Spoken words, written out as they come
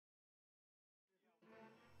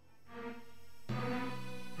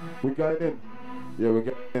We going in. Yeah, we're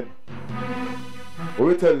getting in. What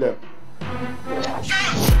we tell them?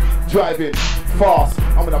 Driving fast.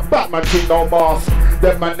 I'm in a Batman thing, no mask.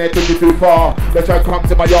 Them man, they took me too far. They try to come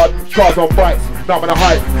to my yard, cars on bikes. Now I'm in a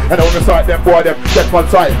hype. And on the side, them boy, them death on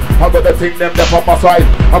sight. I got the thing, them death on my side.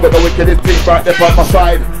 I got the wickedest thing right there on my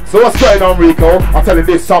side. So what's going on, Riko? I'm telling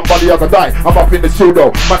this, somebody has to die. I'm up in the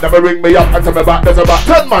studio. Man, never ring me up and tell me back. There's about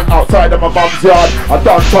 10 man outside of my mum's yard. I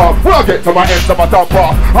done talk. When I get to my ends of my dump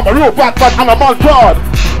bar, I'm a real bad man and I'm on guard.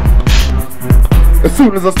 As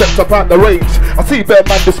soon as I stepped up out the range, I see bear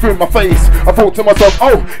man just scream my face. I thought to myself,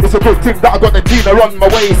 oh, it's a good thing that I got the Tina on my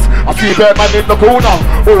waist. I see bear man in the corner,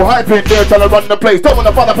 all hyping there trying to run the place. Don't want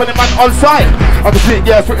to bother putting man on side. I can see it,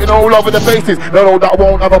 yeah, sweating all over the faces. They know that I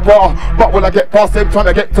won't have a bar, but when I get past them trying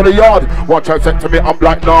to get to the yard, one try said to me, I'm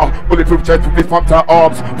like, nah. Bulletproof chest with this pumped out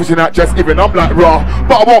arms, pushing out chest, even I'm like, raw.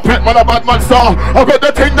 But I won't pit man, a bad man star. I got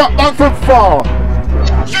the thing that man from far.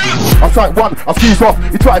 I strike one, I skis off.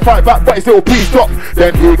 He tried to fight back, but he still pieced off.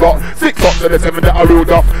 Then he got 6 shots to the 7 that I ruled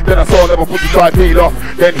off. Then I saw another 4 try peel off.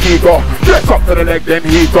 Then he got 3 shots to the leg, then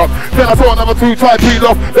he dropped. Then I saw another 2 try peel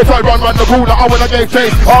off. They tried run the corner, I when I gave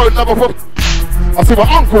chase. Oh, another 4. I see my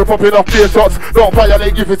uncle popping off beer shots. Don't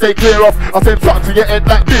violate if you stay clear off. I send shots to your head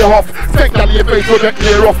like beer off. Skeng down your face will get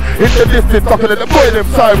clear off. In the distance, talking in the boy, them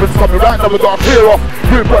sirens coming. Right now we gotta clear off.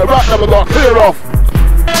 Right now we gotta clear off.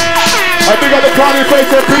 I think I the Cardiff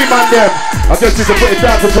face and pre-man them. I guess you can put it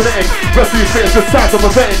down to genetic. Rest of you fit, it's just time to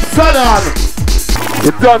prevent it. Son on!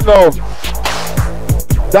 You don't know.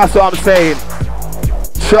 That's what I'm saying.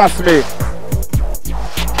 Trust me.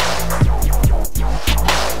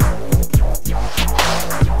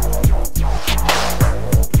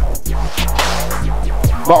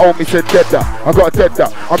 My homie said dead that, I got a dead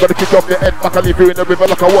that. I'm gonna kick off your head back and leave you in the river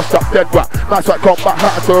like a washed up dead rat. Nice right, come back,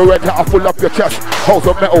 hat to a red hat, I pull up your chest. Holes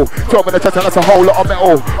of metal, throw me in the chest and that's a whole lot of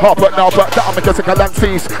metal. Hard but now, but that I'm a Jessica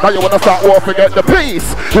Lance's. Now you wanna start war, forget the peace.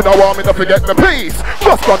 You know what I mean, forget the peace.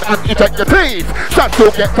 Bust on and you take your teeth. Stand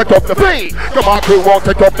still, get take off the beat. Come on crew won't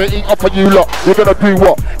take off the eat off for you lot. You're gonna do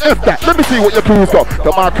what? If that, let me see what your crew's got.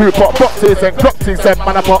 Come on crew pop boxes and cloxies and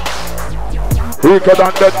man up. Riko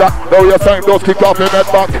done dead that, now you're saying those kick off your head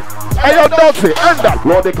back. Hey yo, don't say, end that.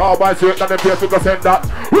 Roll the car by straight and the face to go send that.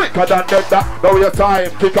 Riko done dead that, now your time,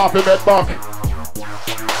 kick off your head back.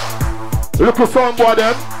 Look at some boy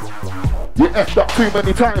them. You effed up too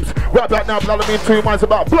many times. Right back now, blood me in 2 minds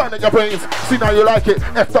about blinding your brains. See now you like it,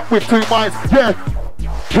 effed up with 2 minds, yeah.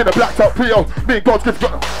 In a blacked out trio, me and God's gift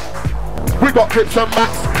got. We got clips and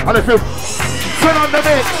max, and if you turn on the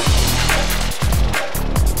mix.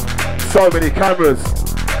 So many cameras.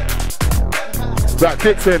 Black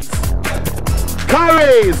Dixons.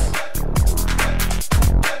 Carries.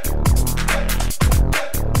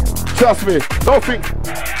 Trust me, nothing.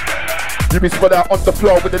 You be spread out on the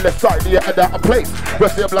floor with the left side of your head out of place.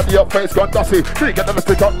 Rest of your bloody up face gone dusty. Three get the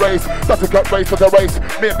Balistiq up race. Balistiq up race for the race.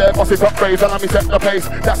 Me and their bosses up race and I'm set the pace.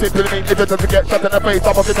 That's it to me if it doesn't get shot in the face.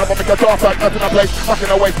 I'm off it up and make a draft like nothing in a place. Back in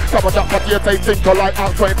the waist. Cover that back to your taste. Think to light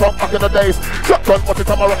out train from back in the days. Shotgun, what's it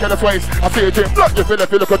time I rock in the waist. I see you drink blood, you feel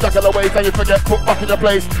if you look at Jack in the waist and you forget put back in your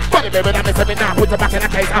place. Funny baby, that me now, put it back in the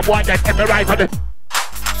case. I'm white dead, every rise on it.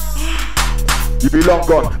 You be long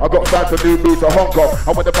gone, I got time to new beats to Hong Kong.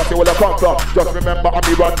 I went to party where I come from. Just remember I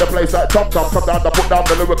me run the place like Tom Tom. Sometimes I put down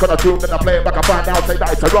the lyric on a tune, then I play it back, I find out, say that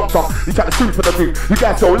it's a wrong song. You try to shoot for the group, you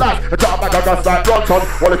guys so light, and talk like a gas like Bronson.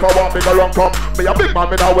 Well if I want me go long come, me a big man,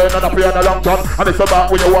 me now wear and I play on a long ton. And it's about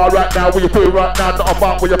where you are right now, where you feel right now, not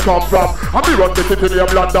about where you come from. I me run the city of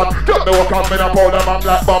London, don't know what comes in a powder man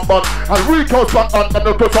like Bum Bun. And Riko's back on the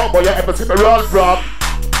local song, boy you ever see me run from.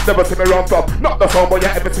 Never see me run from, not the song, boy you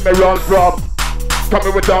ever see me run from.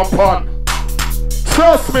 Coming with down pun.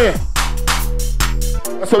 Trust me.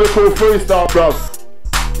 That's what we call freestyle, bro.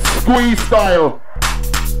 Squeeze style.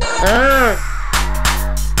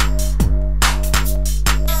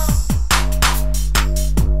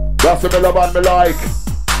 That's the mellow band me like.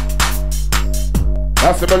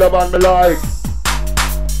 That's the mellow band me like.